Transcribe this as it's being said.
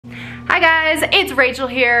guys, it's Rachel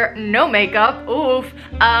here, no makeup, oof.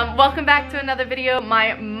 Welcome back to another video.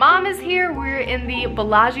 My mom is here. We're in the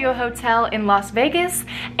Bellagio Hotel in Las Vegas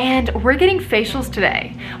and we're getting facials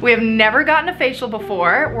today. We have never gotten a facial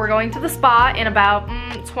before. We're going to the spa in about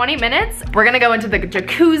 20 minutes. We're gonna go into the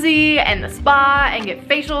jacuzzi and the spa and get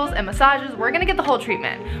facials and massages. We're gonna get the whole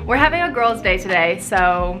treatment. We're having a girls' day today,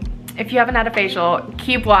 so if you haven't had a facial,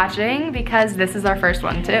 keep watching because this is our first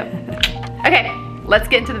one too. Okay. Let's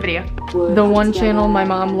get into the video. The one channel my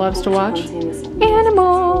mom loves to watch.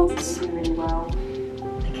 Animals.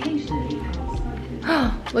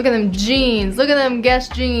 Look at them jeans. Look at them Guess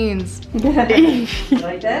jeans. You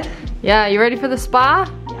like that? Yeah, you ready for the spa?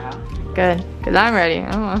 Yeah. Good, because I'm ready.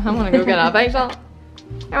 I want to go get a facial.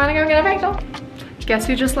 I want to go get a facial. Guess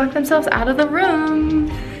who just locked themselves out of the room?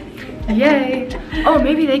 Yay. Oh,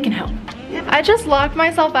 maybe they can help. I just locked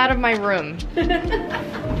myself out of my room.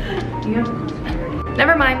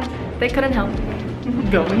 Never mind, they couldn't help.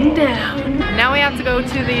 Going down. Now we have to go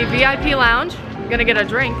to the VIP lounge. Gonna get a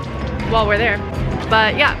drink while we're there.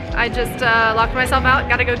 But yeah, I just locked myself out.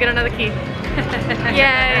 Gotta go get another key.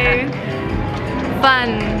 Yay.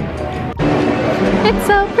 Fun. It's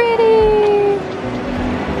so pretty.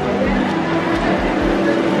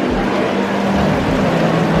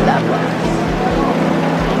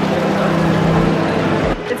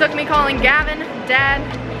 It took me calling Gavin, Dad,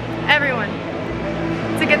 everyone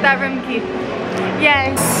to get that room key.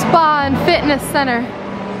 Yay. Spa and fitness center.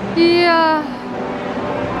 Yeah.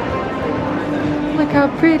 Look how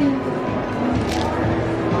pretty.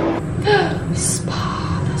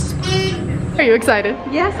 Spa, the spa. Are you excited?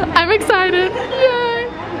 Yes. I'm excited. Yay.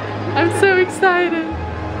 I'm so excited.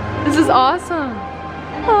 This is awesome.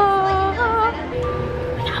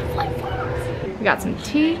 We got some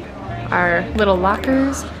tea, our little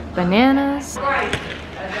lockers, bananas.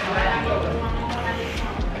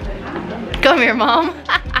 Come here, Mom.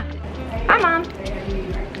 Hi, Mom.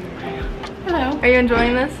 Hello. Are you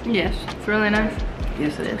enjoying this? Yes. It's really nice.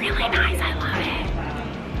 Yes, it is. Really nice. I love it.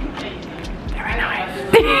 Very nice.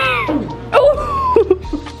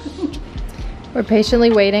 Oh. We're patiently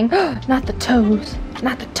waiting. Not the toes.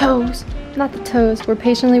 Not the toes. Not the toes. We're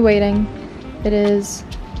patiently waiting. It is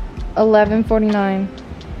 11:49.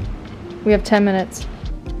 We have 10 minutes.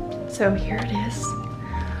 So here it is.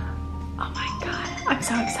 Oh my God. I'm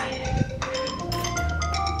so excited.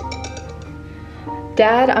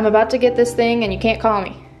 Dad, I'm about to get this thing and you can't call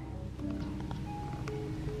me.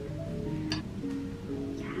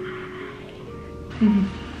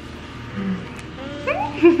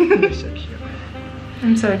 You're so cute.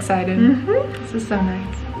 I'm so excited. This is so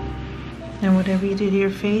nice. And whatever you do to your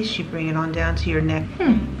face, you bring it on down to your neck.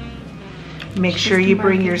 Make sure you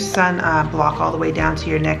bring your sun block all the way down to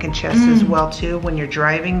your neck and chest as well too. When you're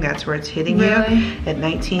driving, that's where it's hitting you. At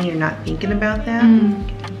 19, you're not thinking about that.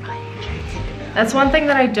 That's one thing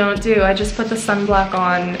that I don't do. I just put the sunblock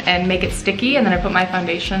on and make it sticky, and then I put my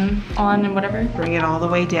foundation on and whatever. Bring it all the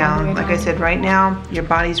way down. Like I said, right now, your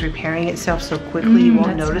body's repairing itself so quickly you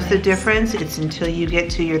won't notice the difference. It's until you get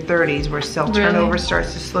to your 30s where cell turnover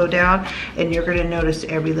starts to slow down, and you're gonna notice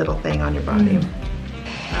every little thing on your body.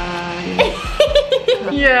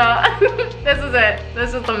 Yeah, this is it.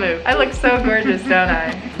 This is the move. I look so gorgeous, don't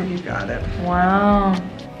I? You got it. Wow.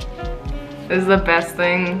 This is the best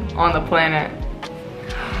thing on the planet.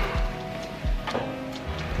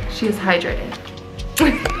 She is hydrated.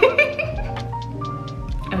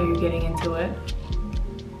 Oh, you're getting into it?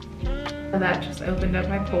 That just opened up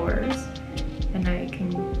my pores and I can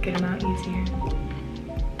get them out easier.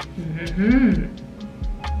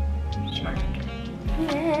 Smart.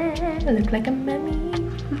 Yeah, I look like a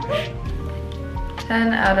mummy.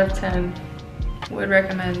 10 out of 10. Would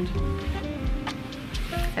recommend.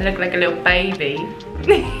 I look like a little baby.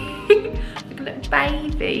 Like a little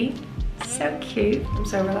baby. So cute. I'm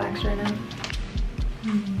so relaxed right now.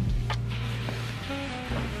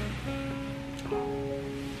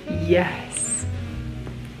 Yes.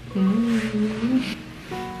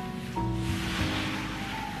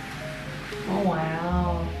 Oh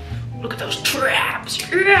wow. Look at those traps.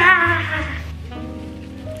 Yeah.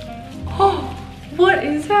 Oh, what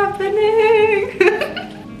is happening?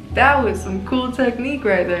 That was some cool technique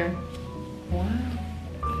right there. Wow.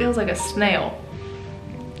 Feels like a snail.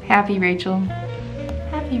 Happy Rachel.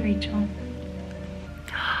 Happy Rachel.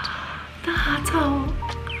 The hot towel.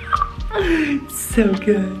 So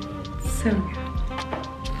good. So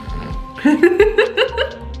good.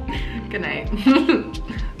 Good night.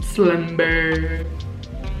 Slumber.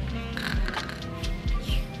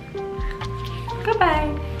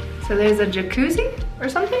 Goodbye. So there's a jacuzzi or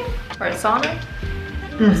something? Or a sauna?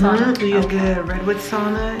 sauna. So you get the redwood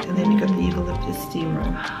sauna, and then you got the eucalyptus steam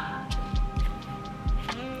room.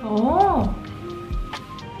 Oh.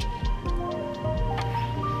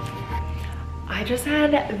 I just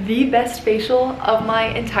had the best facial of my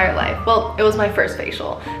entire life. Well, it was my first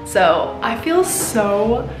facial. So I feel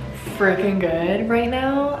so freaking good right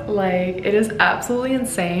now. Like, it is absolutely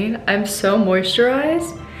insane. I'm so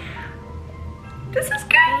moisturized. This is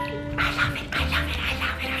great. I love it, I love it, I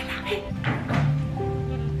love it, I love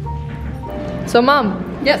it. So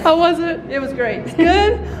Mom, yes, how was it? It was great.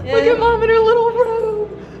 Good? Yeah. Look at Mom in her little robe.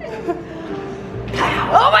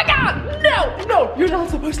 Oh my God, no, you're not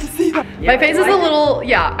supposed to see that. Yeah, my face is a little,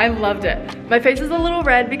 yeah, I loved it. My face is a little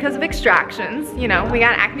red because of extractions. You know, we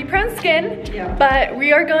got acne prone skin, but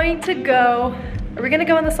we are going to go, are we gonna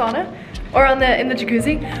go in the sauna? Or in the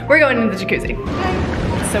jacuzzi? We're going in the jacuzzi.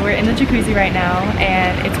 So we're in the jacuzzi right now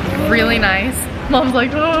and it's really nice. Mom's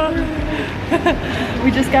like, oh.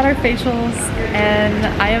 We just got our facials and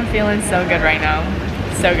I am feeling so good right now.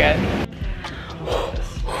 So good.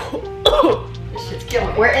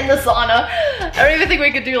 We're in the sauna. I don't even think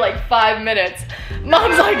we could do like 5 minutes.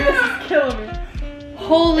 Mom's like, this is killing me.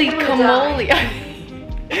 Holy camole.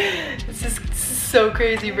 This is so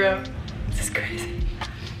crazy, bro. This is crazy.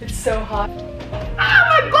 It's so hot.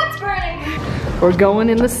 Ah, my butt's burning. We're going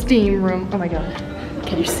in the steam room. Oh my God.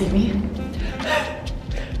 Can you see me?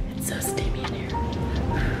 It's so steamy in here.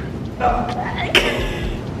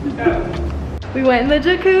 We went in the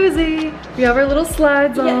jacuzzi. We have our little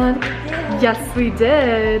slides on. Yes, we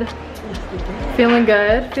did. Feeling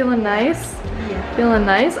good? Feeling nice? Yeah. Feeling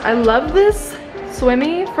nice? I love this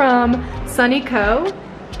swimmy from Sunny Co.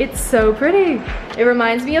 It's so pretty. It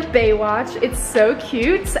reminds me of Baywatch. It's so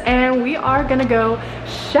cute. And we are gonna go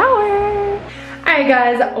shower. Alright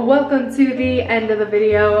guys, welcome to the end of the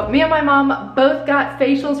video. Me and my mom both got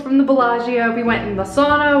facials from the Bellagio. We went in the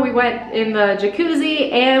sauna, we went in the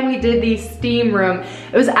jacuzzi, and we did the steam room.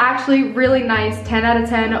 It was actually really nice, 10 out of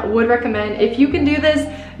 10, would recommend. If you can do this,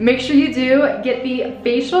 make sure you do get the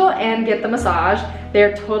facial and get the massage.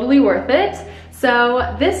 They're totally worth it.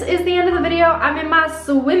 So this is the end of the video. I'm in my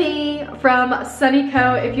swimmy from Sunny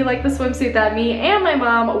Co. If you like the swimsuit that me and my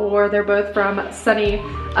mom wore, they're both from Sunny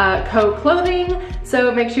Co clothing.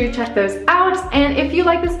 So make sure you check those out. And if you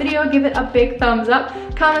like this video, give it a big thumbs up.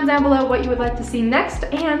 Comment down below what you would like to see next.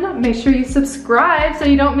 And make sure you subscribe so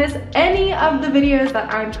you don't miss any of the videos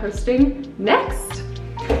that I'm posting next.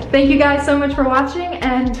 Thank you guys so much for watching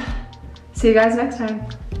and see you guys next time.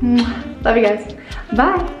 Love you guys.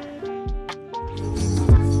 Bye.